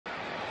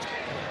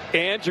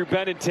Andrew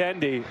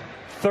Benintendi,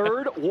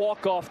 third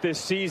walk-off this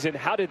season.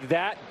 How did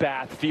that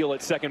bat feel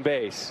at second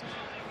base?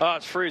 Oh,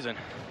 it's freezing.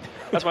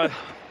 That's why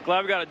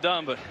glad we got it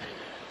done, but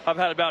I've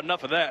had about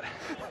enough of that.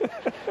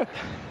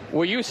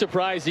 Were you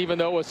surprised, even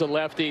though it was a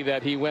lefty,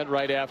 that he went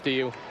right after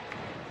you?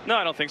 No,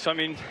 I don't think so. I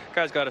mean,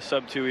 guy's got a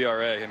sub-2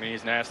 ERA. I mean,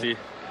 he's nasty. You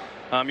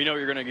know what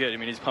you're going to get. I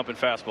mean, he's pumping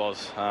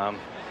fastballs.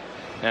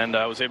 And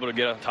I was able to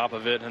get on top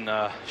of it and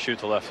shoot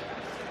to left.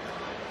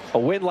 A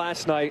win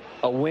last night,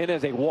 a win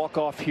as a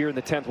walk-off here in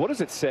the 10th. What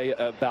does it say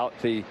about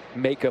the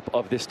makeup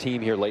of this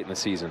team here late in the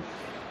season?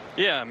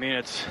 Yeah, I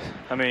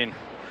mean,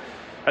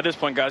 at this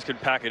point, guys could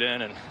pack it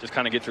in and just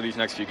kind of get through these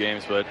next few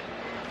games. But,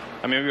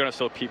 I mean, we're going to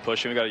still keep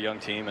pushing. We got a young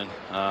team,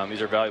 and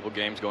these are valuable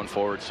games going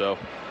forward. So,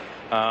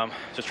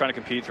 just trying to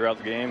compete throughout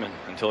the game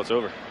until it's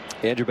over.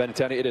 Andrew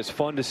Benintendi, it is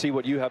fun to see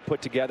what you have put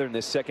together in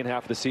this second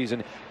half of the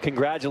season.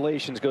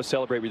 Congratulations. Go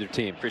celebrate with your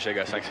team. Appreciate it,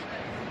 guys. Thanks.